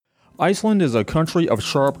Iceland is a country of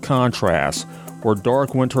sharp contrasts, where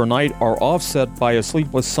dark winter nights are offset by a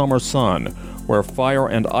sleepless summer sun, where fire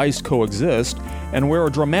and ice coexist, and where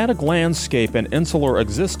a dramatic landscape and insular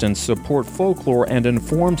existence support folklore and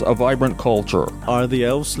informs a vibrant culture. Are the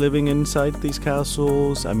elves living inside these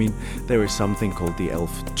castles? I mean, there is something called the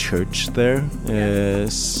elf church there,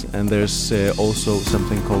 yes, and there's also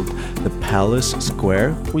something called the Palace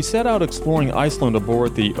Square. We set out exploring Iceland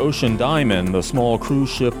aboard the Ocean Diamond, the small cruise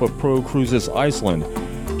ship of Pro Cruises Iceland.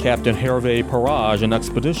 Captain Hervé Parage and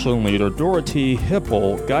expedition leader Dorothy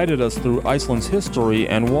Hippel guided us through Iceland's history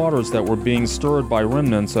and waters that were being stirred by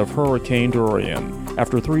remnants of Hurricane Dorian.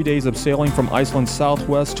 After 3 days of sailing from Iceland's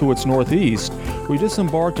southwest to its northeast, we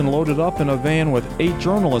disembarked and loaded up in a van with 8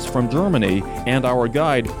 journalists from Germany and our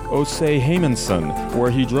guide, Åse Heimannsson, where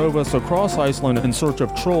he drove us across Iceland in search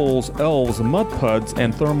of trolls, elves, mud puds,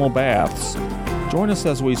 and thermal baths. Join us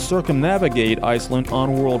as we circumnavigate Iceland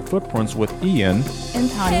on World Footprints with Ian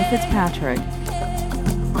and Tanya Fitzpatrick.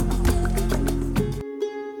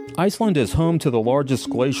 Iceland is home to the largest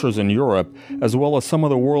glaciers in Europe, as well as some of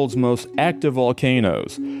the world's most active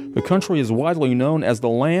volcanoes. The country is widely known as the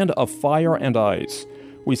land of fire and ice.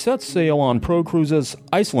 We set sail on Pro Cruises'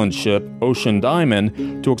 Iceland ship, Ocean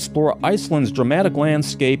Diamond, to explore Iceland's dramatic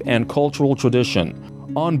landscape and cultural tradition.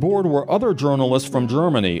 On board were other journalists from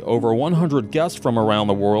Germany, over 100 guests from around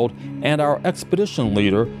the world, and our expedition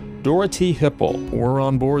leader, Dorothy Hippel. We're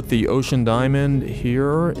on board the Ocean Diamond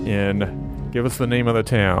here in, give us the name of the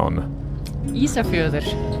town. Ísafjörður.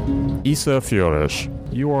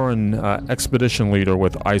 Ísafjörður. You are an expedition leader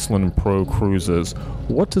with Iceland Pro Cruises.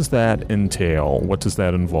 What does that entail? What does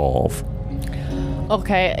that involve?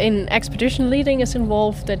 Okay, in expedition leading is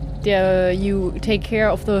involved that you take care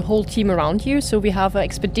of the whole team around you. So we have an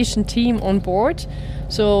expedition team on board.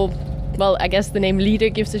 So, well, I guess the name leader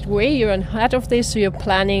gives it away. You're on head of this, so you're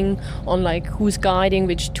planning on like who's guiding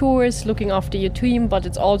which tours, looking after your team, but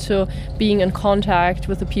it's also being in contact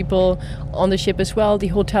with the people on the ship as well, the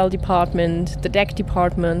hotel department, the deck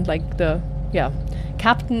department, like the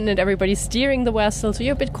captain and everybody steering the vessel. So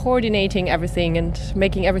you're a bit coordinating everything and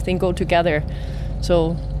making everything go together.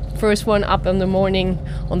 So first one up in the morning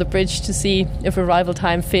on the bridge to see if arrival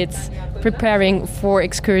time fits, preparing for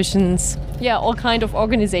excursions. Yeah, all kind of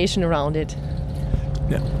organization around it.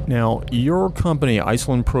 Now, your company,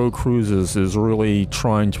 Iceland Pro Cruises, is really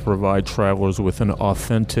trying to provide travelers with an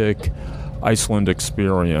authentic Iceland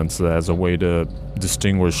experience as a way to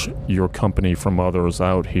distinguish your company from others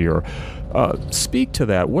out here. Speak to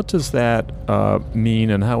that. What does that mean,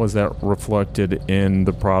 and how is that reflected in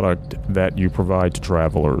the product that you provide to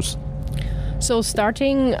travelers? So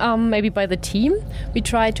starting maybe by the team, we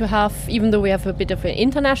try to have, even though we have a bit of an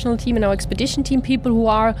international team in our expedition team, people who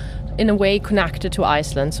are in a way connected to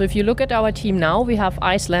Iceland. So if you look at our team now, we have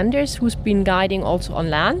Icelanders who's been guiding also on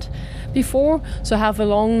land before, so have a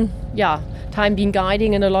long time been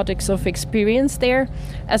guiding and a lot of experience there,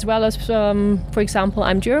 as well as for example,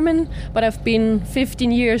 I'm German, but I've been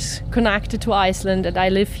 15 years connected to Iceland and I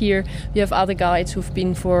live here. We have other guides who've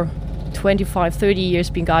been for 25, 30 years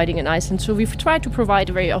been guiding in Iceland. So we've tried to provide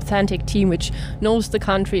a very authentic team which knows the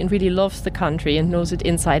country and really loves the country and knows it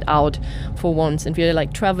inside out for once. And we're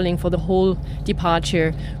like traveling for the whole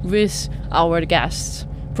departure with our guests,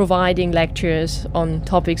 providing lectures on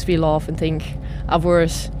topics we love and think are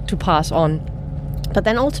worth to pass on. But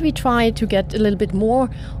then also we try to get a little bit more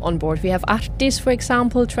on board. We have Artis, for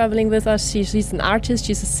example, traveling with us. She's an artist,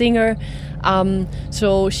 she's a singer.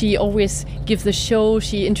 So she always gives the show.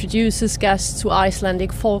 She introduces guests to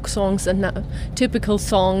Icelandic folk songs and typical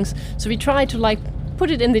songs. So we try to put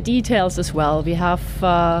it in the details as well.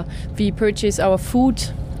 We purchase our food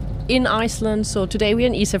in Iceland. So today we're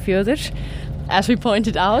in Ísafjörður, as we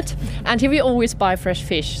pointed out. And here we always buy fresh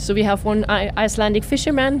fish. So we have one Icelandic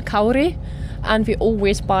fisherman, Kári, and we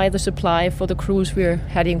always buy the supply for the cruise we're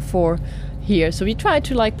heading for here. So we try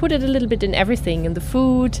to put it a little bit in everything, in the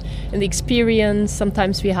food, in the experience.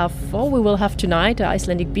 Sometimes we will have tonight an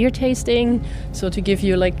Icelandic beer tasting, so to give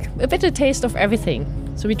you a bit of taste of everything.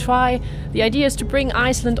 So the idea is to bring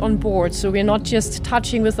Iceland on board, so we're not just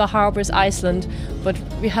touching with the harbors Iceland, but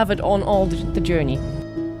we have it on all the journey.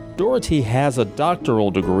 Dorothy has a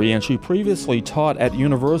doctoral degree and she previously taught at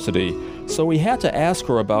university, so we had to ask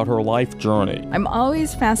her about her life journey. I'm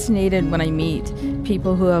always fascinated when I meet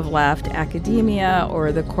people who have left academia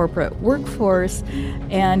or the corporate workforce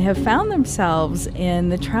and have found themselves in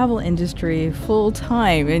the travel industry full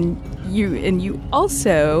time. And you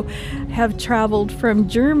also have traveled from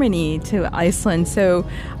Germany to Iceland. So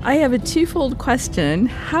I have a twofold question.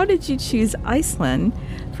 How did you choose Iceland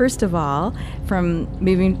first of all, from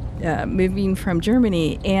moving from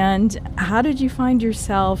Germany, and how did you find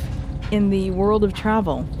yourself in the world of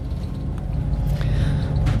travel?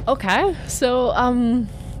 Okay, so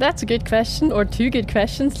that's a good question, or two good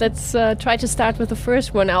questions. Let's try to start with the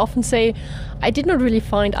first one. I often say I did not really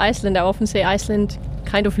find Iceland. I often say Iceland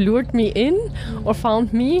kind of lured me in or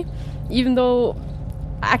found me, even though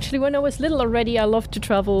actually when I was little already I loved to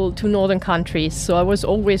travel to northern countries, so I was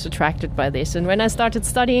always attracted by this. And when I started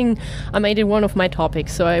studying, I made it one of my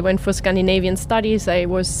topics. So I went for Scandinavian studies. I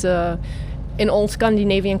was in all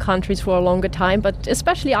Scandinavian countries for a longer time, but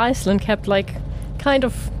especially Iceland kept kind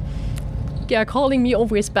of calling me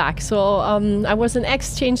always back. So I was an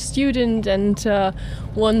exchange student, and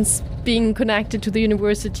once being connected to the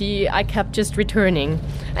university, I kept just returning.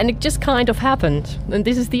 And it just kind of happened. And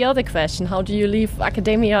this is the other question. How do you leave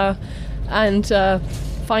academia and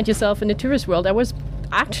find yourself in the tourist world? I was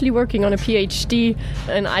actually working on a PhD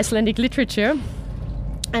in Icelandic literature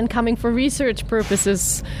and coming for research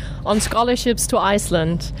purposes on scholarships to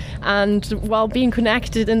Iceland. And while being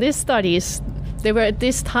connected in these studies, they were at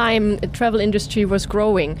this time, the travel industry was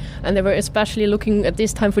growing, and they were especially looking at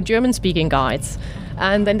this time for German-speaking guides.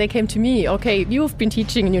 And then they came to me, okay, you've been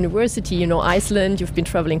teaching in university, you know Iceland, you've been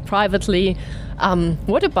traveling privately.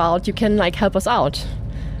 What about you can help us out?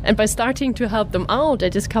 And by starting to help them out, I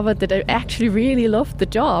discovered that I actually really loved the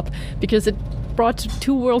job, because it brought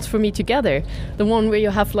two worlds for me together. The one where you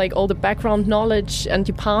have all the background knowledge and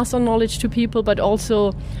you pass on knowledge to people, but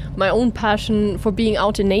also my own passion for being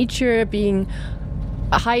out in nature, being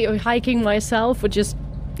hiking myself, or just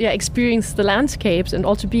experience the landscapes, and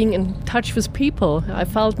also being in touch with people. I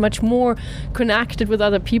felt much more connected with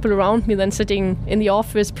other people around me than sitting in the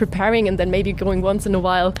office preparing and then maybe going once in a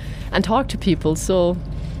while and talk to people. So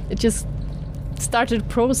it just started a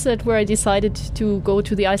process where I decided to go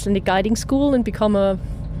to the Icelandic guiding school and become a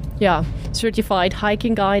certified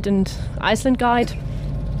hiking guide and Iceland guide.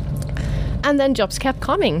 And then jobs kept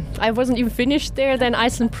coming. I wasn't even finished there. Then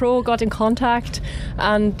Iceland Pro got in contact,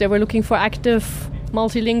 and they were looking for active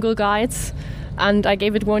multilingual guides. And I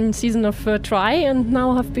gave it one season of a try, and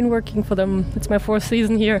now I've been working for them. It's my 4th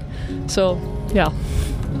season here. So, yeah.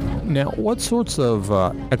 Now, what sorts of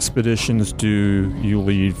expeditions do you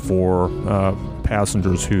lead for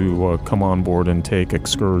passengers who come on board and take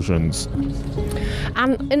excursions?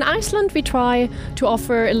 In Iceland, we try to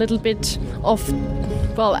offer a little bit of,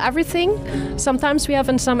 everything. Sometimes we have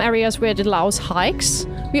in some areas where it allows hikes.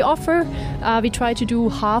 We offer. We try to do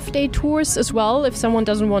half-day tours as well if someone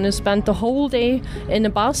doesn't want to spend the whole day in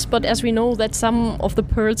a bus. But as we know that some of the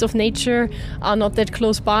pearls of nature are not that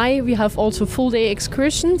close by, we have also full-day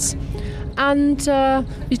excursions. And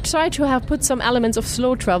we try to put some elements of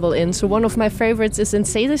slow travel in. So one of my favorites is in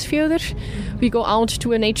Seyðisfjörður. We go out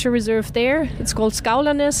to a nature reserve there. It's called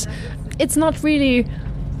Skálanes. It's not really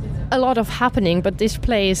a lot of happening, but this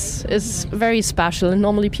place is very special, and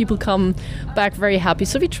normally people come back very happy.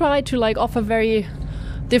 So we try to offer very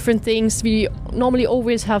different things. We normally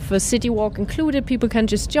always have a city walk included. People can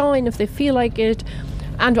just join if they feel like it.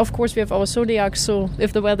 And of course we have our Zodiac, so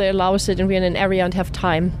if the weather allows it and we're in an area and have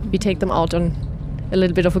time, we take them out on a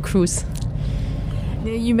little bit of a cruise.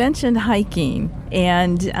 Now, you mentioned hiking,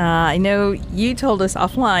 and I know you told us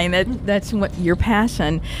offline that that's what your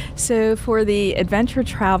passion. So for the adventure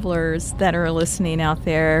travelers that are listening out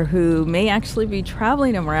there who may actually be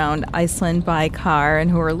traveling around Iceland by car and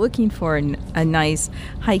who are looking for a nice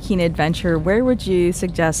hiking adventure, where would you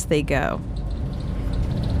suggest they go?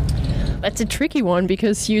 That's a tricky one,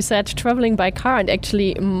 because you said traveling by car, and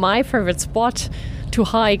actually my favorite spot to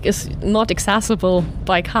hike is not accessible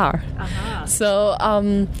by car. Uh-huh. So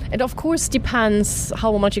it of course depends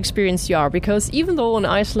how much experience you are, because even though in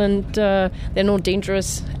Iceland there are no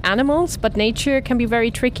dangerous animals, but nature can be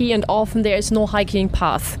very tricky, and often there is no hiking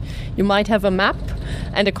path. You might have a map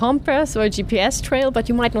and a compass or a GPS trail, but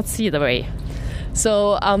you might not see the way.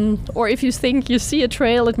 So or if you think you see a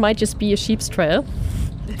trail, it might just be a sheep's trail,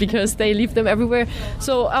 because they leave them everywhere.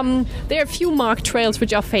 So there are a few marked trails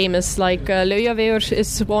which are famous, like Laugavegur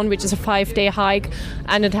is one which is a 5-day hike,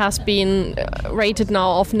 and it has been rated now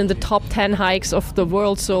often in the top 10 hikes of the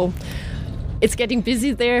world. So it's getting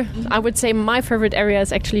busy there. I would say my favorite area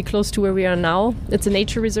is actually close to where we are now. It's a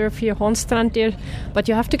nature reserve here, Hornstrandir, but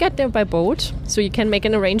you have to get there by boat. So you can make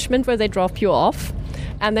an arrangement where they drop you off,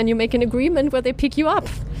 and then you make an agreement where they pick you up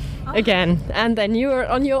again, and then you're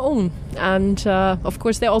on your own. And of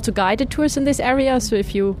course there are also guided tours in this area, so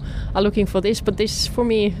if you are looking for this, but this for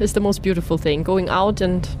me is the most beautiful thing, going out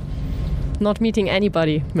and not meeting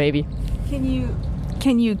anybody. Maybe can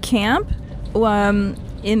you camp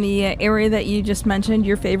in the area that you just mentioned,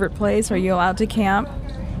 your favorite place? Are you allowed to camp?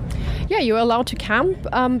 Yeah, you're allowed to camp.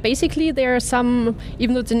 Basically, there are some,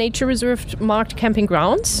 even though it's a nature reserve, marked camping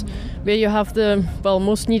grounds where you have the,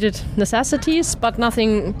 most needed necessities, but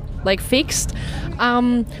nothing like fixed.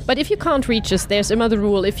 But if you can't reach this, there's another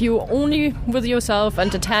rule. If you're only with yourself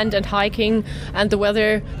and a tent and hiking and the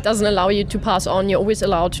weather doesn't allow you to pass on, you're always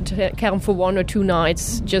allowed to camp for 1 or 2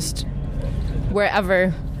 nights, just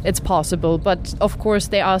wherever it's possible. But of course,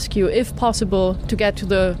 they ask you, if possible, to get to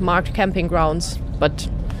the marked camping grounds. But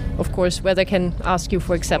of course, weather can ask you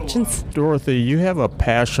for exceptions. Dorothy, you have a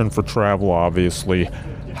passion for travel, obviously.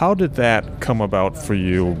 How did that come about for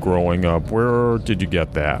you growing up? Where did you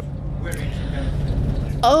get that?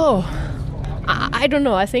 Oh, I don't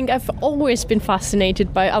know. I think I've always been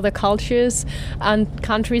fascinated by other cultures and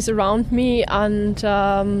countries around me. And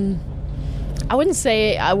I wouldn't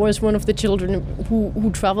say I was one of the children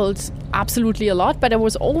who traveled absolutely a lot, but I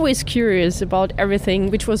was always curious about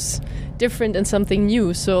everything which was different and something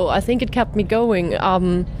new. So I think it kept me going.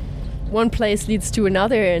 One place leads to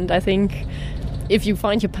another, and I think if you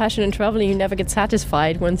find your passion in traveling, you never get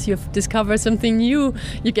satisfied. Once you've discovered something new,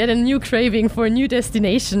 you get a new craving for a new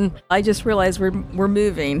destination. I just realized we're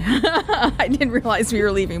moving. I didn't realize we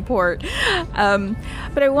were leaving port.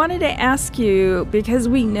 But I wanted to ask you, because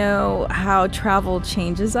we know how travel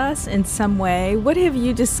changes us in some way, what have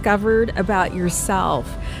you discovered about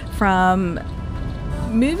yourself from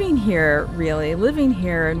moving here, really, living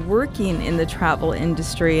here and working in the travel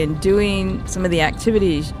industry and doing some of the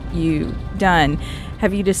activities you've done?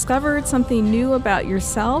 Have you discovered something new about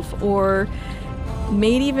yourself or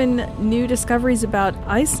made even new discoveries about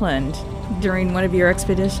Iceland during one of your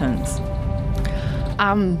expeditions?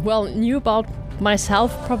 New about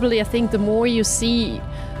myself, probably. I think the more you see,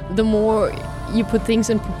 the more you put things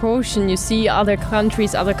in proportion. You see other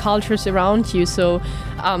countries, other cultures around you. So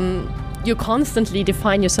you constantly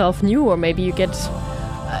define yourself new, or maybe you get,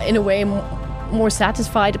 in a way, more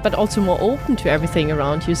satisfied, but also more open to everything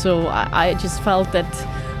around you. So I just felt that,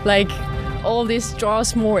 like, all this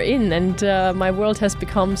draws more in, and my world has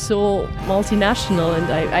become so multinational, and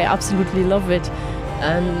I absolutely love it.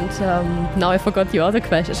 And now I forgot your other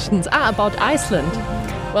questions. About Iceland.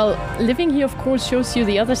 Well, living here, of course, shows you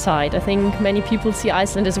the other side. I think many people see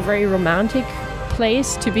Iceland as a very romantic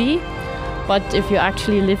place to be. But if you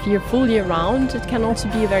actually live here full year round, it can also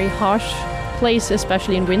be a very harsh place,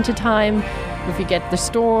 especially in wintertime. If you get the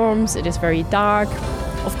storms, it is very dark.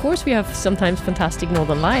 Of course, we have sometimes fantastic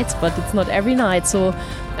northern lights, but it's not every night. So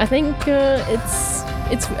I think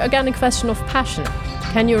it's again a question of passion.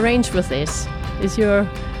 Can you arrange with this? Is your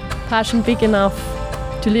passion big enough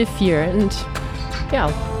to live here? And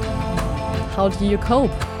yeah, how do you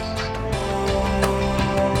cope?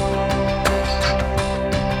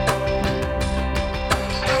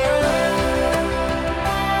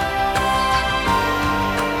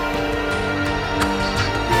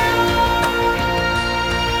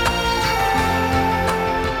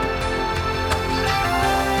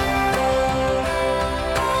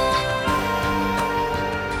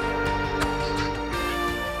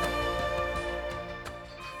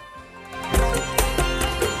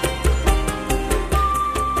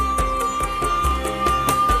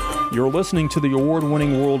 You're listening to the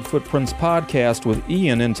award-winning World Footprints podcast with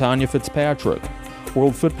Ian and Tanya Fitzpatrick.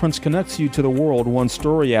 World Footprints connects you to the world one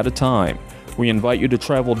story at a time. We invite you to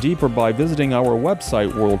travel deeper by visiting our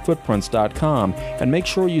website, worldfootprints.com, and make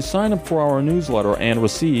sure you sign up for our newsletter and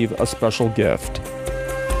receive a special gift.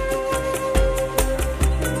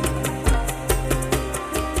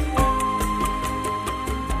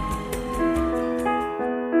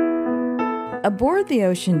 Aboard the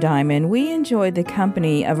Ocean Diamond, we enjoyed the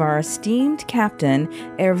company of our esteemed captain,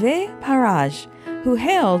 Hervé Parage, who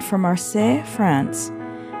hailed from Marseille, France.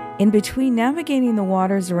 In between navigating the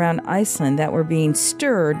waters around Iceland that were being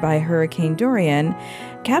stirred by Hurricane Dorian,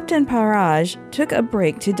 Captain Parage took a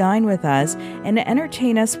break to dine with us and to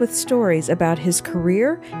entertain us with stories about his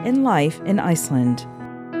career and life in Iceland.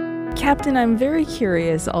 Captain, I'm very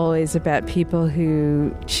curious always about people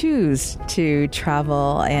who choose to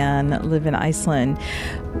travel and live in Iceland.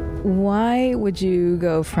 Why would you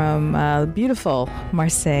go from beautiful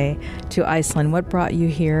Marseille to Iceland? What brought you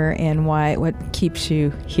here, and what keeps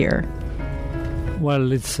you here?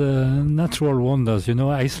 Well, it's natural wonders. You know,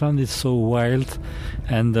 Iceland is so wild,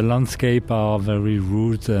 and the landscape are very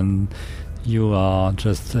rude, and you are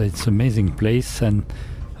just, it's an amazing place. And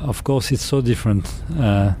of course, it's so different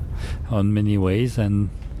on many ways, and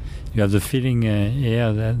you have the feeling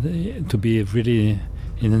here that to be really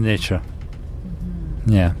in the nature.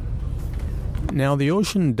 Mm-hmm. Yeah. Now, the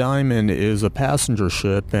Ocean Diamond is a passenger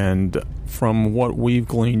ship, and from what we've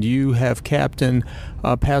gleaned, you have captained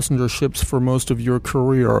passenger ships for most of your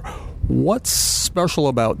career. What's special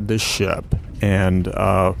about this ship and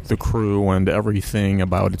the crew and everything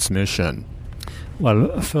about its mission?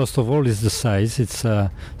 Well, first of all, is the size. It's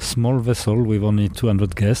a small vessel with only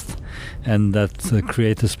 200 guests, and that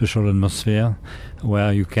creates a special atmosphere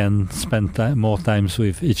where you can spend more times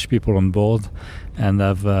with each people on board and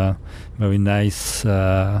have a very nice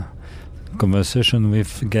conversation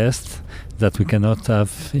with guests that we cannot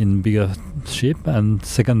have in bigger ship. And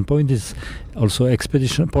second point is also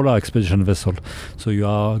polar expedition vessel. So you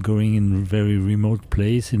are going in very remote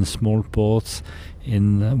place, in small ports,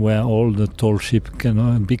 in where all the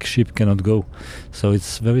big ship cannot go. So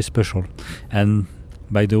it's very special. And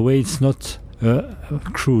by the way, it's not a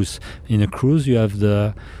cruise. In a cruise, you have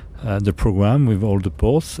the program with all the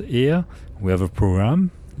ports. Here, we have a program,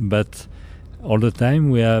 but all the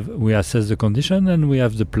time we assess the condition, and we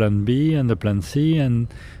have the plan B and the plan C, and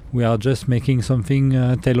we are just making something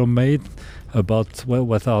tailor-made about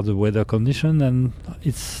what are the weather conditions, and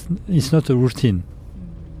it's not a routine.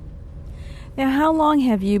 Now, how long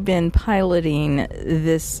have you been piloting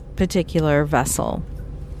this particular vessel?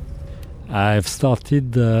 I've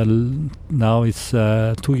started now it's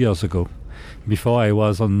 2 years ago. Before I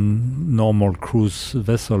was on normal cruise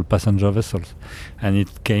vessel, passenger vessels, and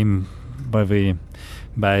it came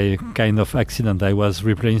by kind of accident. I was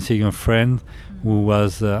replacing a friend who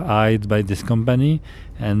was hired by this company,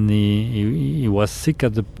 and he was sick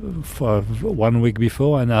for 1 week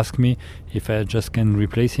before, and asked me if I just can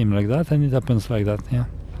replace him like that, and it happens like that. Yeah,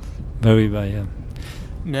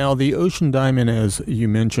 Now, the Ocean Diamond, as you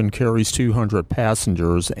mentioned, carries 200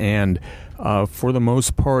 passengers, and for the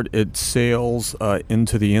most part, it sails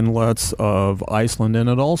into the inlets of Iceland, and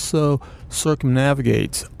it also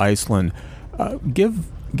circumnavigates Iceland.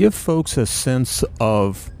 Give folks a sense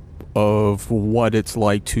of what it's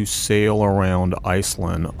like to sail around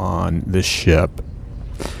Iceland on this ship.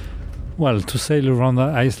 Well, to sail around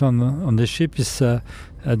Iceland on the ship is a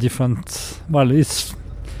different. Well, it's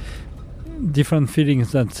different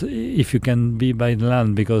feelings that if you can be by the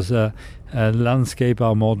land, because landscape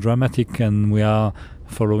are more dramatic, and we are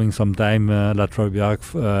following sometime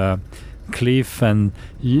Latrumbjarg cliff, and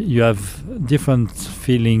you have different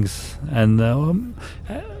feelings, and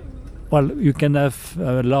you can have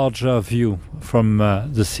a larger view from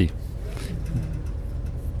the sea.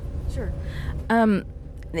 Sure.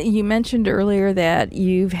 You mentioned earlier that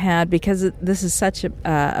you've had, because this is such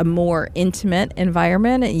a more intimate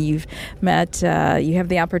environment, you've met, you have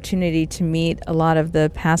the opportunity to meet a lot of the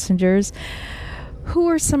passengers. Who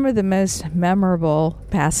are some of the most memorable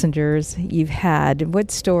passengers you've had?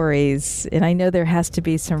 What stories? And I know there has to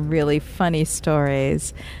be some really funny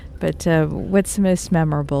stories, but what's the most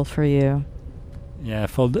memorable for you? Yeah,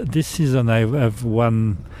 for this season I have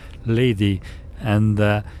one lady, and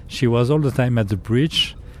she was all the time at the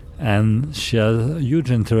bridge, and she has a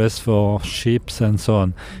huge interest for ships and so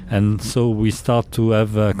on. And so we start to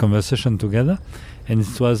have a conversation together, and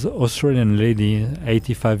it was Australian lady,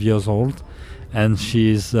 85 years old, and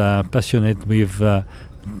she is passionate with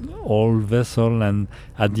old vessel, and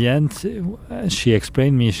at the end she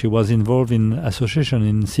explained me she was involved in association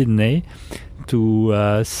in Sydney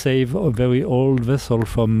to save a very old vessel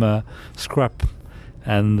from scrap,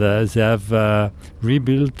 and they have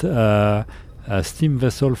rebuilt a steam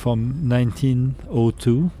vessel from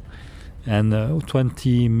 1902 and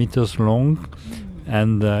 20 meters long,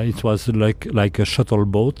 and it was like a shuttle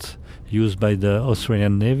boat used by the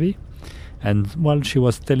Australian Navy. And she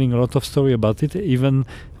was telling a lot of story about it. Even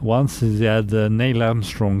once they had Neil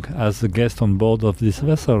Armstrong as a guest on board of this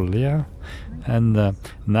vessel. Yeah, and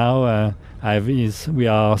now we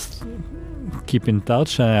are keep in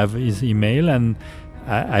touch. I have his email, and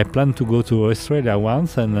I plan to go to Australia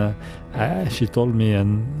once, and she told me,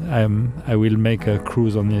 and I will make a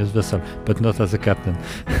cruise on his vessel, but not as a captain.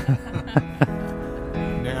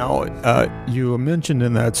 Now, you mentioned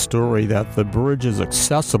in that story that the bridge is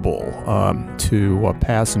accessible to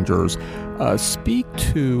passengers. Speak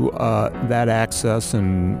to that access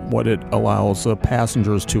and what it allows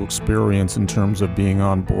passengers to experience in terms of being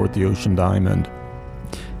on board the Ocean Diamond.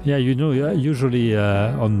 Yeah, usually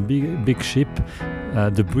on big ship,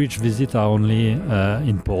 the bridge visits are only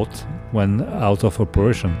in port when out of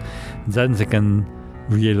operation. Then they can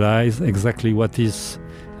realize exactly what is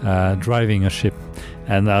driving a ship,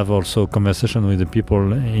 and have also conversation with the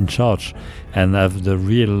people in charge, and have the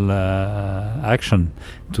real action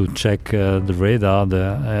to check the radar,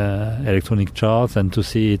 the electronic charts, and to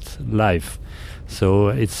see it live. So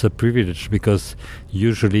it's a privilege, because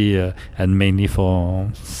usually and mainly for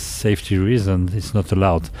safety reasons it's not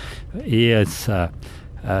allowed. Here it's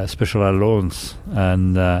special allowance,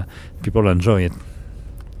 and people enjoy it.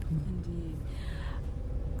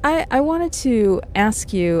 I wanted to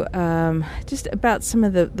ask you just about some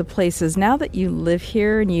of the places. Now that you live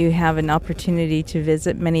here and you have an opportunity to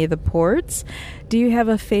visit many of the ports, do you have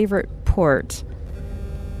a favorite port?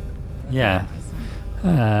 Yeah.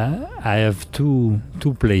 I have two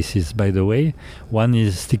places, by the way. One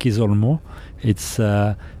is Stikisolmo. It's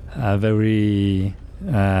a very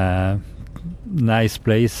nice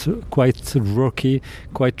place, quite rocky,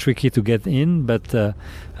 quite tricky to get in, but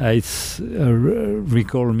it's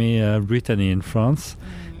recall me Brittany in France.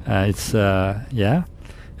 It's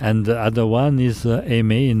and the other one is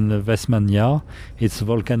Aimé in Westmania. It's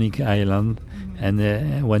volcanic island,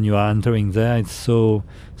 and when you are entering there, it's so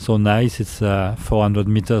nice. It's a 400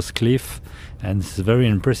 meters cliff, and it's very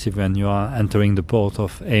impressive when you are entering the port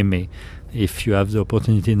of Aimé. If you have the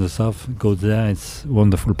opportunity in the south, go there. It's a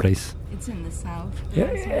wonderful place. It's in the south. Yeah,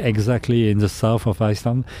 exactly, in the south of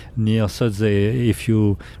Iceland, near Suðuroy. If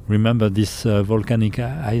you remember, this volcanic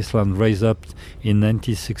Iceland raised up in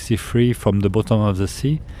 1963 from the bottom of the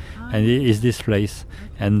sea, and it is this place.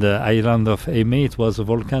 And the island of Aimé, it was a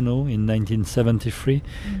volcano in 1973,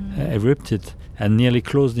 erupted and nearly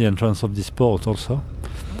closed the entrance of this port also,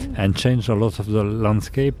 and changed a lot of the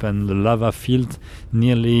landscape, and the lava field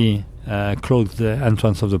nearly closed the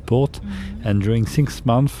entrance of the port. And during 6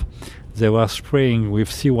 months, they were spraying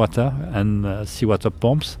with seawater and seawater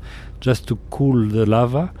pumps just to cool the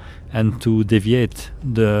lava and to deviate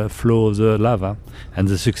the flow of the lava. And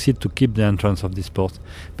they succeed to keep the entrance of this port.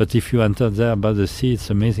 But if you enter there by the sea, it's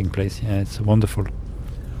an amazing place. Yeah, it's wonderful.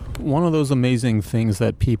 One of those amazing things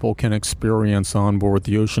that people can experience on board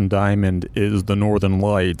the Ocean Diamond is the Northern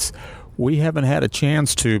Lights. We haven't had a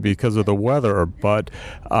chance to because of the weather, but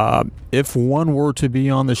if one were to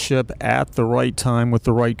be on the ship at the right time with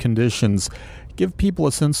the right conditions, give people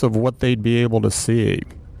a sense of what they'd be able to see.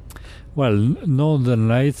 Well, Northern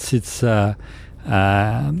Lights, it's coming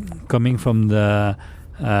from the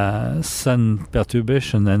sun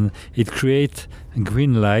perturbation, and it creates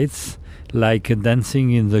green lights like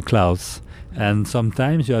dancing in the clouds. And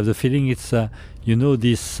sometimes you have the feeling it's,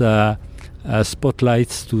 these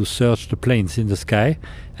spotlights to search the planes in the sky.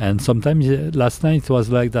 And sometimes, last night it was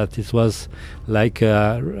like that. It was like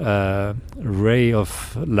a ray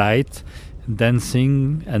of light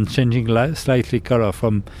dancing and changing slightly color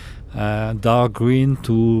from dark green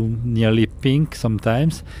to nearly pink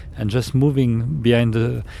sometimes, and just moving behind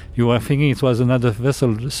the... You were thinking it was another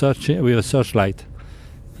vessel searching with a searchlight.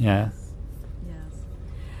 Yeah.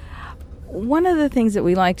 One of the things that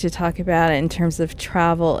we like to talk about in terms of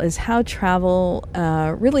travel is how travel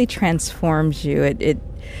really transforms you.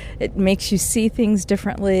 It makes you see things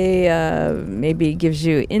differently, maybe gives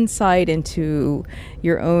you insight into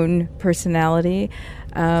your own personality.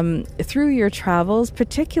 Through your travels,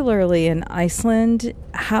 particularly in Iceland,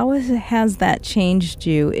 how has that changed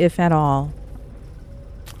you, if at all?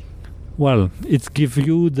 Well, it gives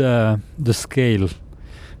you the scale.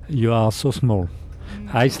 You are so small.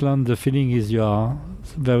 Iceland, the feeling is you are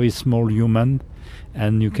very small human,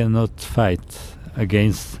 and you cannot fight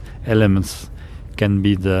against elements. Can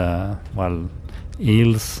be the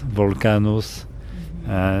hills, volcanoes,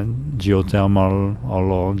 geothermal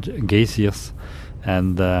or geysers,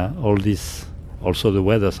 and all this. Also the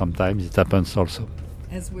weather sometimes it happens also.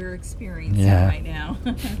 As we're experiencing right now.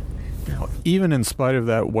 Even in spite of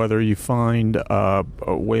that weather, you find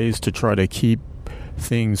ways to try to keep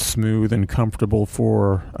things smooth and comfortable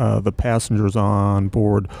for the passengers on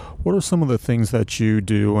board. What are some of the things that you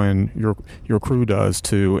do and your crew does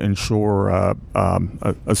to ensure a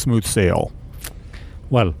smooth sail?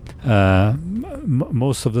 Well,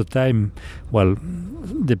 most of the time,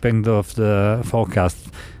 depend of the forecast,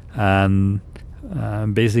 and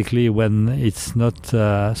basically when it's not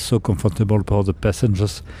so comfortable for the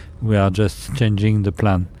passengers, we are just changing the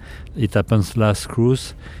plan. It happens last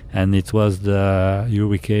cruise, and it was the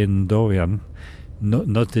Hurricane Dorian,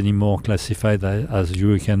 not anymore classified as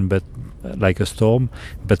hurricane, but like a storm,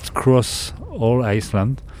 but cross all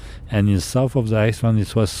Iceland. And in the south of the Iceland,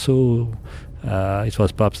 it was it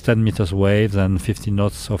was perhaps 10 meters waves and 50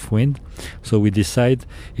 knots of wind. So we decided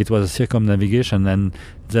it was a circumnavigation, and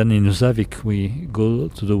then in Húsavík we go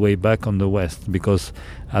to the way back on the west, because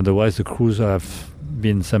otherwise the cruise have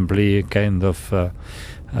been simply kind of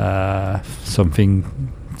something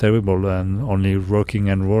terrible and only rocking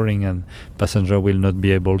and roaring, and passenger will not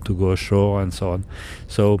be able to go ashore and so on.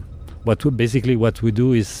 So what we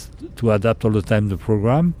do is to adapt all the time the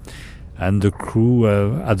program, and the crew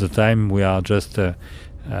at the time we are just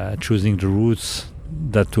choosing the routes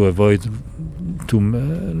that to avoid to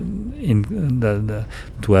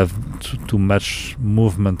have too much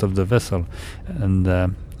movement of the vessel,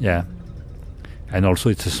 and And also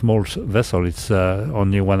it's a small vessel, it's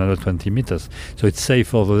only 120 meters. So it's safe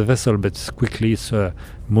for the vessel, but quickly it's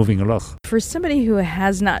moving a lot. For somebody who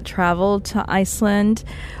has not traveled to Iceland,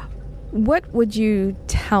 what would you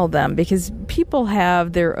tell them? Because people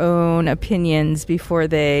have their own opinions before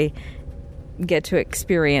they get to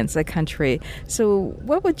experience a country. So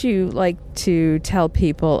what would you like to tell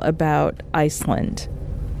people about Iceland?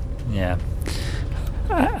 Yeah.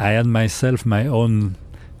 I had myself my own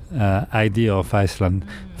idea of Iceland.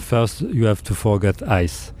 First, you have to forget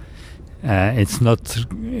ice. It's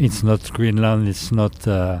not Greenland. It's not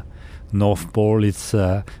North Pole. It's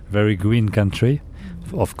a very green country.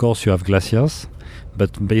 Of course, you have glaciers,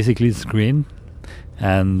 but basically it's green.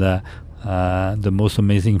 And the most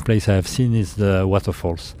amazing place I have seen is the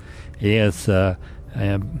waterfalls. Here, it's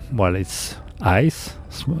it's ice,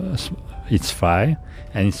 it's fire,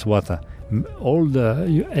 and it's water.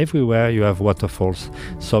 Everywhere you have waterfalls.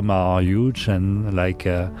 Some are huge and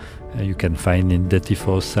you can find in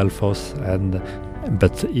Dettifoss, Selfoss,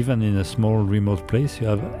 but even in a small remote place, you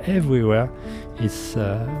have everywhere. It's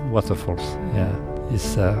waterfalls. Yeah,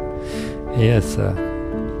 it's the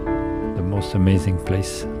most amazing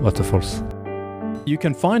place. Waterfalls. You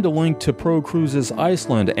can find a link to Pro Cruises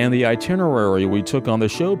Iceland and the itinerary we took on the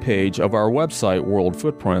show page of our website,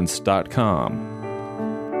 worldfootprints.com.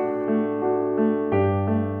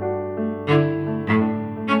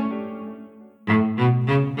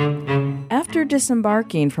 After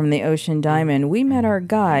disembarking from the Ocean Diamond, we met our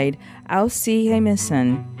guide, Ausi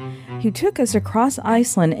Heimisen, who took us across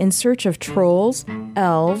Iceland in search of trolls,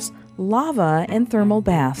 elves, lava, and thermal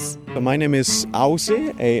baths. My name is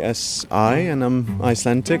Ausi, A-S-I, and I'm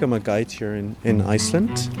Icelandic. I'm a guide here in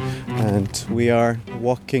Iceland. And we are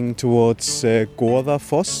walking towards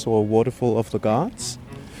Goðafoss, or Waterfall of the Gods.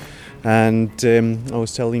 And I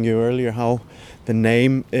was telling you earlier how the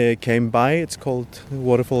name came by. It's called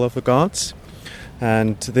Waterfall of the Gods.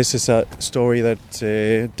 And this is a story that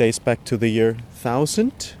dates back to the year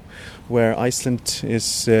 1000, where Iceland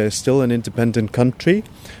is still an independent country,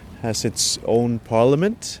 has its own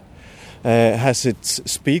parliament, has its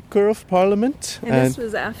speaker of parliament. And this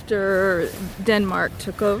was after Denmark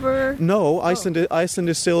took over? No, Iceland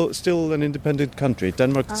is still an independent country.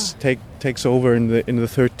 Denmark takes over in the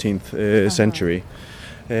 13th century.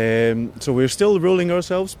 So we're still ruling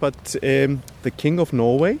ourselves, but the King of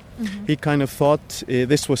Norway, he kind of thought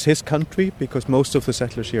this was his country because most of the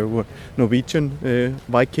settlers here were Norwegian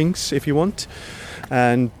Vikings, if you want.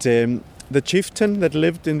 And the chieftain that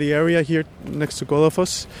lived in the area here next to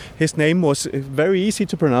Goðafoss, his name was very easy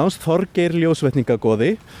to pronounce, Þorgeir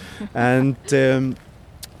Ljósvetningagoði. And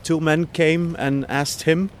two men came and asked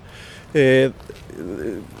him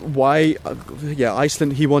why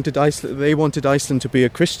Iceland. They wanted Iceland to be a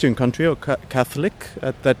Christian country or Catholic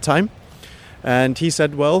at that time, and he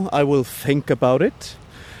said, "Well, I will think about it."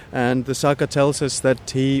 And the saga tells us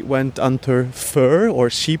that he went under fur or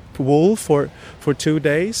sheep wool for 2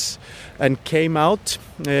 days, and came out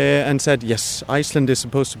and said, "Yes, Iceland is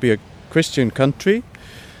supposed to be a Christian country.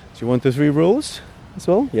 Do you want the 3 rules as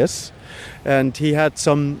well?" Yes. And he had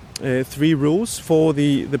some 3 rules for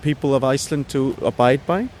the people of Iceland to abide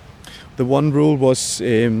by. The one rule was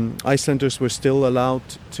Icelanders were still allowed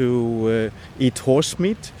to eat horse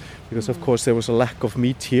meat, because of course there was a lack of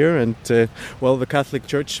meat here, and the Catholic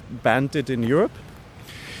Church banned it in Europe.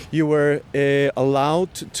 You were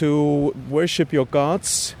allowed to worship your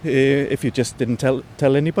gods if you just didn't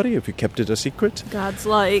tell anybody, if you kept it a secret. Gods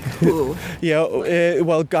like who?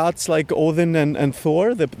 Gods like Odin and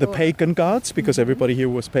Thor, the pagan gods, because everybody here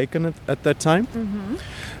was pagan at that time.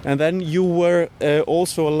 And then you were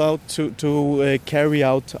also allowed to carry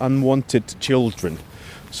out unwanted children.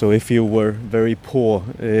 So if you were very poor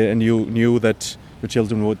and you knew that your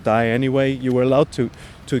children would die anyway, you were allowed to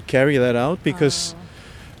carry that out because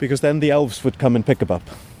then the elves would come and pick them up.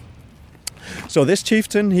 So this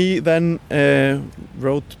chieftain, he then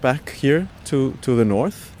rode back here to the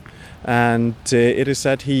north, and it is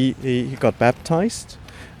said he got baptized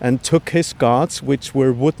and took his gods, which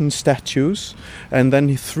were wooden statues, and then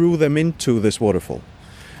he threw them into this waterfall.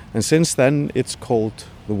 And since then, it's called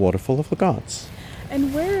the Waterfall of the Gods.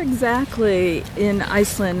 And where exactly in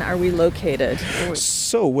Iceland are we located?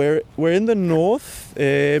 So we're in the north,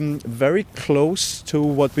 very close to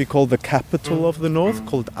what we call the capital of the north,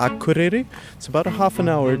 called Akureyri. It's about a half an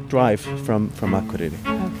hour drive from Akureyri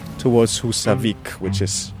towards Húsavík, which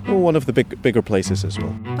is one of the bigger places as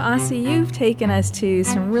well. Ausi, you've taken us to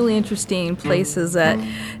some really interesting places that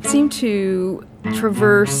seem to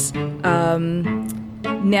traverse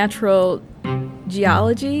natural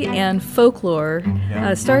geology and folklore,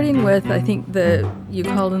 starting with, I think, you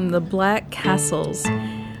call them the Black Castles.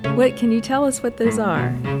 What can you tell us what those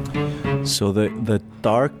are? So the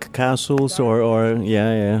dark castles, called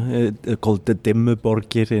the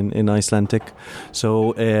Dimmuborgir in Icelandic.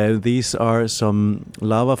 So these are some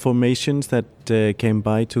lava formations that came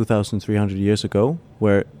by 2,300 years ago,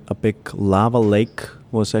 where a big lava lake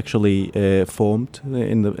was actually formed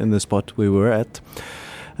in the spot we were at,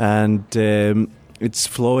 and it's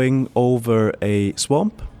flowing over a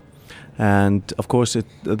swamp, and of course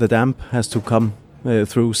the damp has to come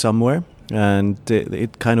through somewhere. And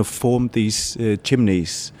it kind of formed these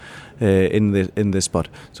chimneys in this spot.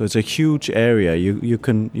 So it's a huge area. You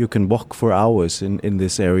can walk for hours in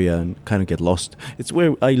this area and kind of get lost. It's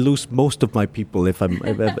where I lose most of my people if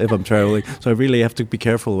I'm traveling. So I really have to be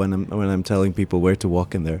careful when I'm telling people where to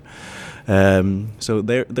walk in there. So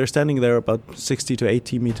they're standing there about 60 to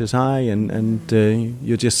 80 meters high, and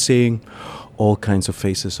you're just seeing all kinds of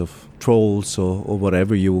faces of trolls or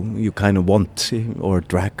whatever you kind of want, or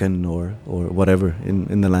dragon or whatever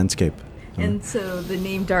in the landscape. And so the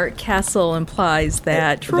name Dark Castle implies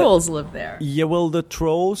that trolls live there. Yeah, well, the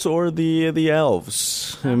trolls or the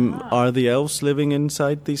elves. Are the elves living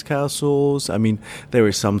inside these castles? I mean, there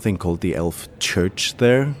is something called the elf church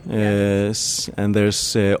there. Yes. And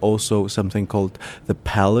there's also something called the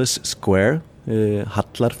palace square,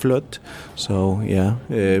 Hallarflöt. So, yeah,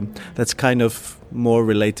 that's kind of more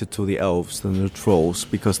related to the elves than the trolls,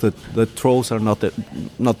 because the trolls are not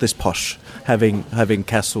this posh, having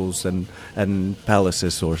castles and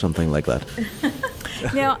palaces or something like that.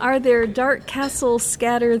 Now, are there dark castles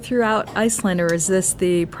scattered throughout Iceland, or is this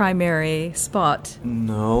the primary spot?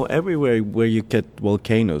 No, everywhere where you get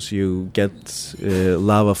volcanoes, you get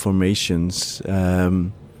lava formations.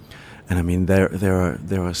 And I mean,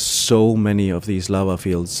 there are so many of these lava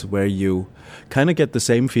fields where you kind of get the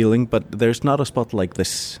same feeling, but there's not a spot like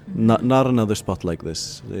this, not another spot like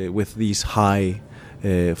this with these high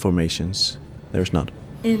formations. There's not.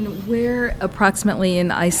 And where approximately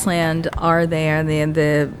in Iceland are they? Are they in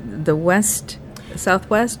the west,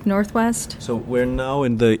 southwest, northwest? So we're now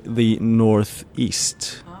in the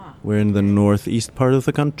northeast. We're in the northeast part of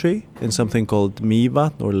the country in something called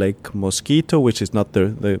Mývatn, or Lake Mosquito, which is not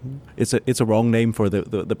it's a wrong name for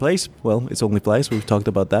the place. Well, it's only place. We've talked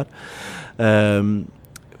about that.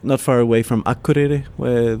 Not far away from Akureyri,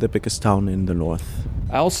 the biggest town in the north.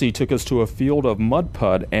 Alcy took us to a field of mud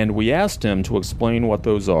put, and we asked him to explain what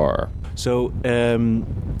those are. So,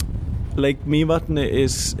 Lake Mývatn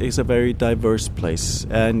is a very diverse place,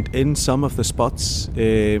 and in some of the spots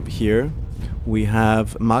here, we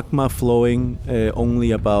have magma flowing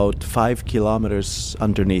only about 5 kilometers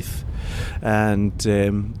underneath, and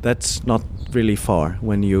that's not really far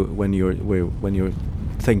when you're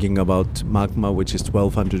thinking about magma, which is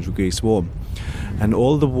 1,200 degrees warm, and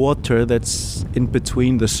all the water that's in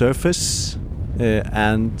between the surface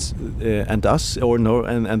and us,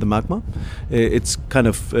 and the magma, it's kind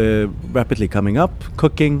of rapidly coming up,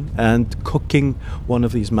 cooking one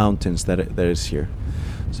of these mountains that is here.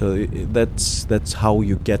 So that's how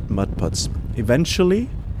you get mud pots. Eventually,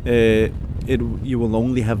 you will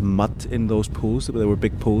only have mud in those pools. There were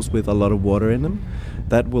big pools with a lot of water in them.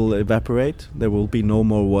 That will evaporate. There will be no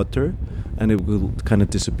more water, and it will kind of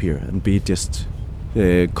disappear and be just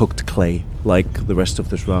cooked clay like the rest of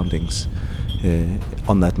the surroundings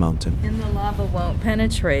on that mountain. And the lava won't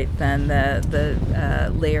penetrate then the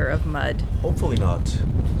layer of mud? Hopefully not.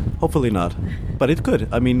 But it could.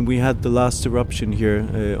 I mean, we had the last eruption here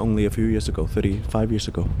only a few years ago, 35 years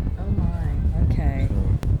ago. Oh my, okay.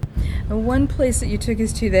 One place that you took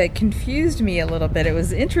us to that confused me a little bit, it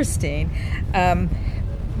was interesting,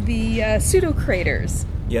 the pseudo-craters.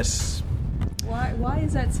 Yes. Why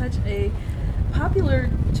is that such a popular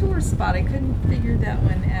tourist spot? I couldn't figure that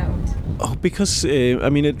one out. Oh, because, I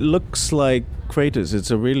mean, it looks like craters.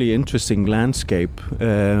 It's a really interesting landscape.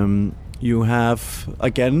 You have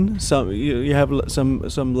again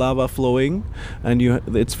some lava flowing, and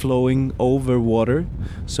it's flowing over water,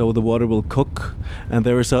 so the water will cook. And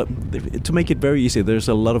to make it very easy, there's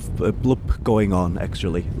a lot of bloop going on.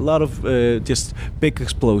 Actually, a lot of just big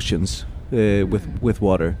explosions with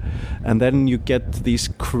water, and then you get these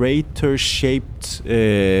crater-shaped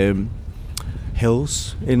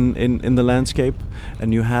hills in the landscape,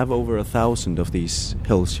 and you have over 1,000 of these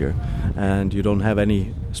hills here, and you don't have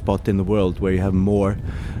any spot in the world where you have more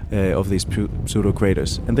of these pseudo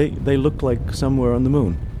craters, and they look like somewhere on the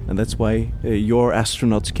moon, and that's why your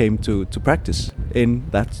astronauts came to practice in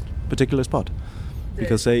that particular spot.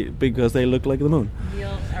 because they look like the moon.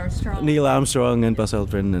 Neil Armstrong and Buzz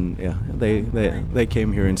Aldrin, and they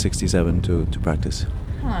came here in '67 to practice.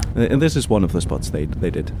 Huh. And this is one of the spots they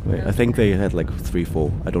did. I think they had like 3,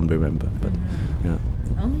 4. I don't remember, but yeah.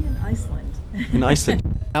 Only in Iceland. In Iceland.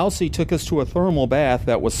 Alcy took us to a thermal bath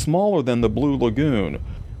that was smaller than the Blue Lagoon.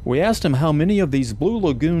 We asked him how many of these Blue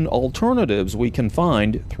Lagoon alternatives we can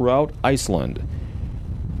find throughout Iceland.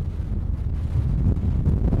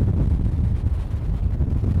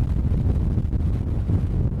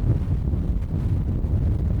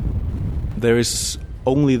 There is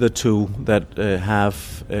only the 2 that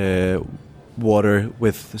have water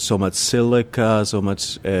with so much silica, so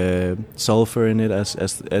much sulfur in it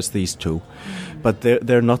as these 2. But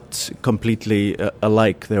they're not completely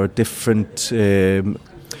alike. There are different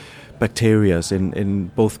bacteria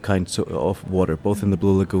in both kinds of water, both in the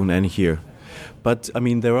Blue Lagoon and here. But I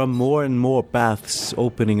mean, there are more and more baths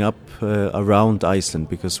opening up around Iceland,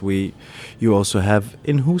 because you also have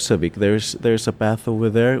in Húsavík there's a bath over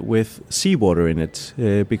there with seawater in it,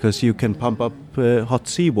 because you can pump up hot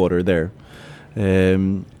seawater there.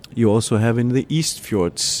 You also have in the East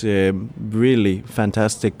Fjords really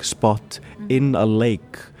fantastic spot in a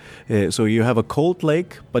lake. So you have a cold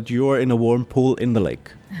lake, but you're in a warm pool in the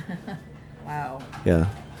lake. Wow. Yeah.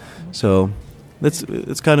 So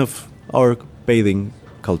it's kind of our bathing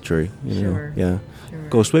culture. You know? Sure. Yeah. Sure.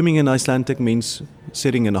 Go swimming in Icelandic means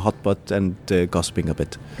sitting in a hot butt and gossiping a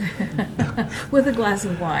bit. With a glass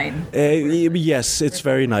of wine. Yes, it's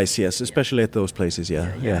very nice. Yes, especially at those places.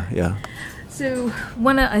 Yeah. So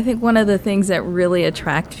I think one of the things that really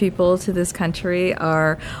attract people to this country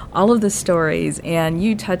are all of the stories, and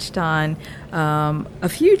you touched on a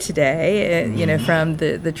few today, from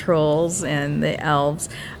the trolls and the elves,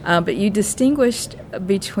 but you distinguished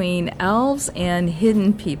between elves and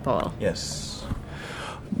hidden people. Yes.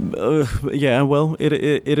 Well,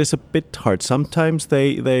 it is a bit hard. Sometimes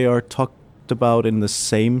they are talked about in the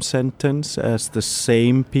same sentence as the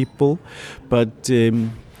same people, but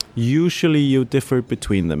usually you differ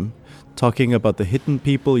between them. Talking about the hidden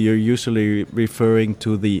people, you're usually referring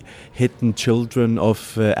to the hidden children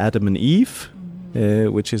of Adam and Eve,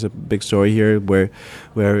 which is a big story here, where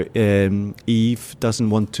Eve doesn't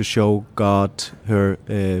want to show God her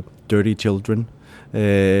dirty children,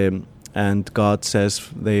 and God says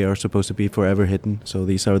they are supposed to be forever hidden. So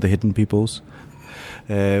these are the hidden peoples.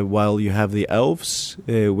 While you have the elves,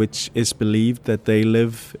 which is believed that they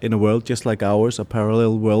live in a world just like ours, a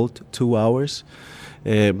parallel world to ours.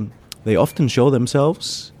 They often show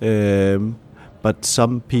themselves, but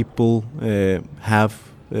some people have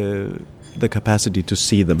the capacity to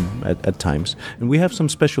see them at times. And we have some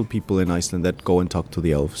special people in Iceland that go and talk to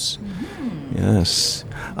the elves. Mm-hmm. Yes.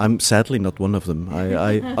 I'm sadly not one of them.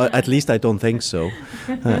 I at least I don't think so.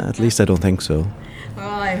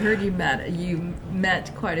 Well, I heard you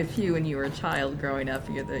met quite a few when you were a child growing up.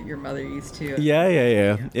 Your mother used to.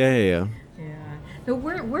 Yeah. Now,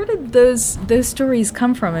 where did those stories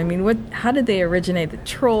come from? I mean, how did they originate? The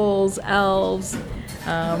trolls, elves.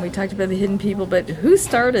 We talked about the hidden people, but who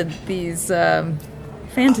started these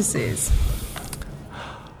fantasies?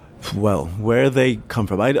 Well, where they come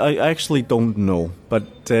from, I actually don't know,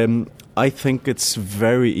 but I think it's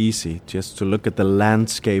very easy just to look at the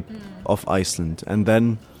landscape of Iceland and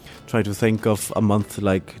then try to think of a month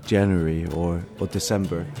like January or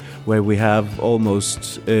December, where we have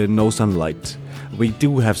almost no sunlight. We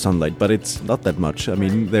do have sunlight, but it's not that much. I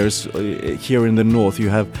mean, there's here in the north you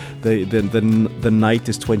have the night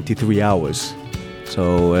is 23 hours,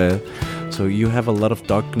 so you have a lot of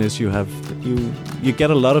darkness. You get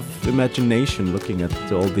a lot of imagination looking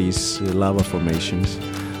at all these lava formations.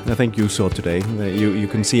 And I think you saw today. You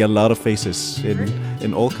can see a lot of faces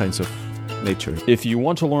in all kinds of nature. If you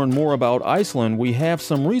want to learn more about Iceland, we have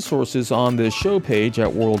some resources on this show page at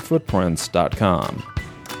worldfootprints.com.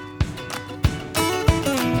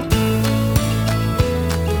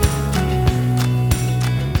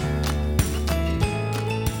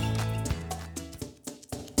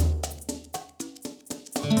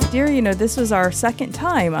 Dear, this was our second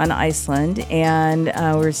time on Iceland, and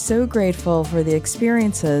we're so grateful for the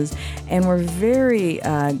experiences, and we're very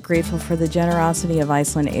grateful for the generosity of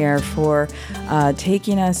Icelandair for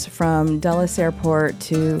taking us from Dulles Airport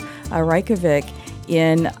to Reykjavik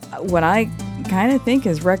in what I kind of think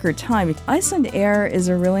is record time. Icelandair is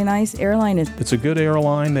a really nice airline. It's a good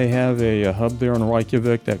airline. They have a hub there in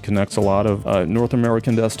Reykjavik that connects a lot of North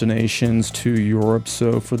American destinations to Europe.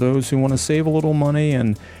 So for those who want to save a little money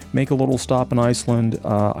and make a little stop in Iceland,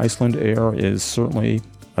 Icelandair is certainly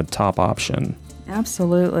a top option.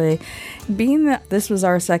 Absolutely. Being that this was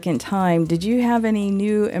our second time, did you have any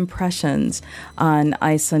new impressions on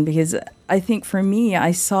Iceland? Because I think for me,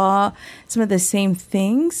 I saw some of the same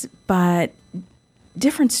things, but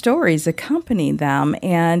different stories accompanied them.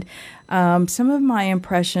 And some of my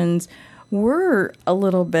impressions were a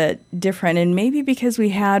little bit different. And maybe because we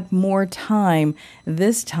had more time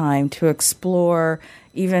this time to explore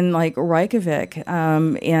even like Reykjavik,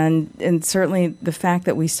 and certainly the fact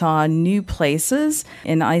that we saw new places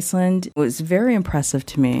in Iceland was very impressive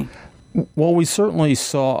to me. Well, we certainly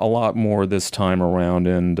saw a lot more this time around,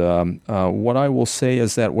 and what I will say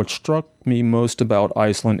is that what struck me most about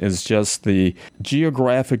Iceland is just the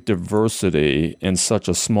geographic diversity in such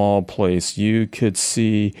a small place. You could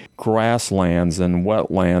see grasslands and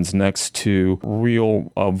wetlands next to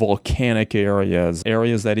real volcanic areas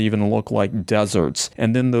that even look like deserts,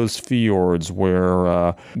 and then those fjords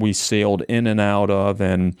where we sailed in and out of,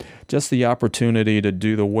 and just the opportunity to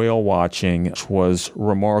do the whale watching, which was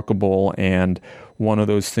remarkable and one of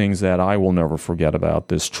those things that I will never forget about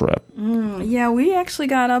this trip. Yeah, we actually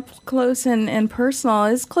got up close and personal,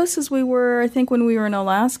 as close as we were, I think, when we were in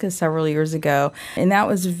Alaska several years ago. And that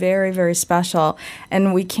was very, very special.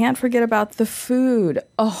 And we can't forget about the food.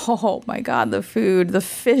 Oh, my God, the food. The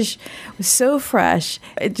fish was so fresh.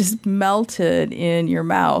 It just melted in your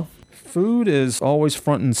mouth. Food is always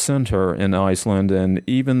front and center in Iceland, and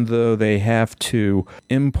even though they have to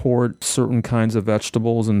import certain kinds of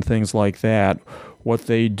vegetables and things like that, what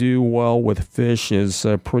they do well with fish is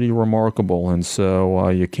pretty remarkable, and so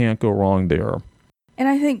you can't go wrong there. And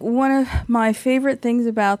I think one of my favorite things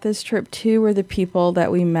about this trip, too, were the people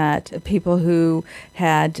that we met, people who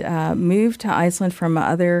had moved to Iceland from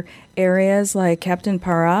other areas like Captain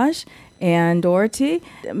Paraj and Dorothy,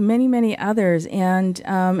 many, many others, and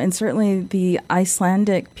certainly the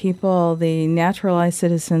Icelandic people, the naturalized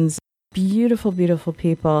citizens, beautiful, beautiful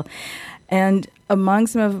people. And among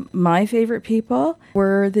some of my favorite people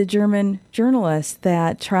were the German journalists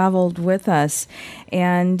that traveled with us.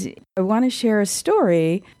 And I want to share a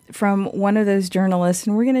story from one of those journalists,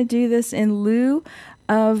 and we're going to do this in lieu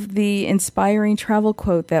of the inspiring travel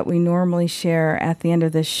quote that we normally share at the end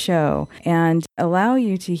of this show, and allow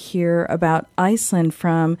you to hear about Iceland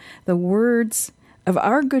from the words of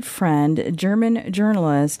our good friend, German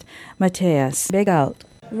journalist Matthias Begalt.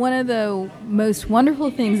 One of the most wonderful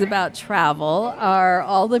things about travel are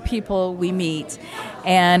all the people we meet.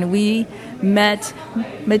 And we met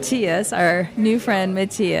Matthias, our new friend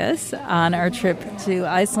Matthias, on our trip to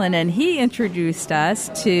Iceland, and he introduced us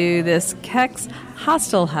to this Kex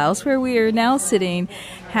Hostel House, where we are now sitting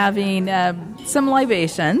having some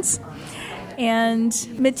libations. And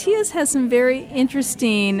Matthias has some very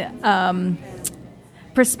interesting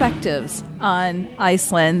perspectives on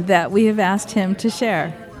Iceland that we have asked him to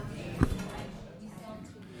share.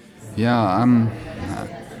 Yeah,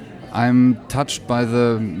 I'm touched by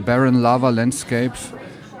the barren lava landscape.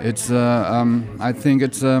 It's I think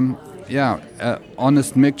it's an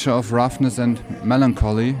honest mixture of roughness and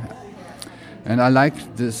melancholy, and I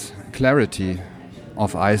like this clarity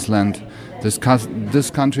of Iceland. This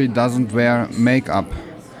country doesn't wear makeup,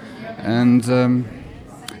 and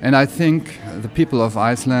I think the people of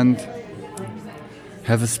Iceland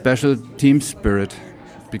have a special team spirit,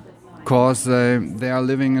 because they are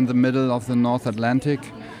living in the middle of the North Atlantic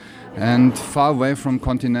and far away from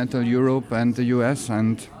continental Europe and the US,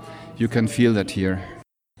 and you can feel that here.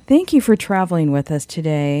 Thank you for traveling with us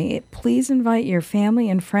today. Please invite your family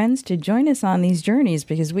and friends to join us on these journeys,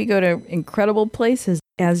 because we go to incredible places,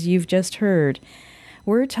 as you've just heard.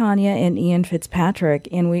 We're Tanya and Ian Fitzpatrick,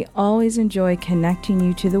 and we always enjoy connecting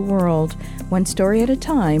you to the world, one story at a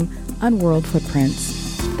time, on World Footprints.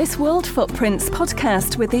 This World Footprints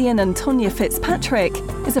podcast with Ian and Tanya Fitzpatrick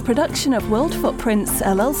is a production of World Footprints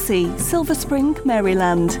LLC, Silver Spring,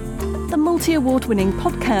 Maryland. The multi-award-winning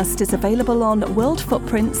podcast is available on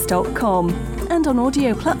worldfootprints.com and on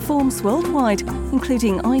audio platforms worldwide,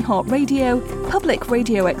 including iHeartRadio, Public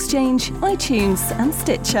Radio Exchange, iTunes, and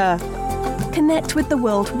Stitcher. Connect with the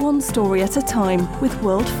world one story at a time with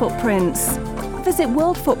World Footprints. Visit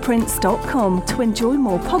worldfootprints.com to enjoy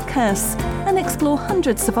more podcasts and explore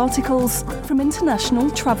hundreds of articles from international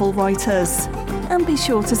travel writers. And be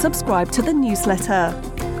sure to subscribe to the newsletter.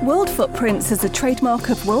 World Footprints is a trademark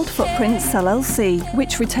of World Footprints LLC,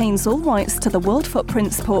 which retains all rights to the World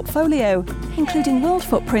Footprints portfolio, including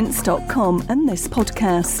worldfootprints.com and this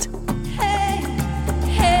podcast.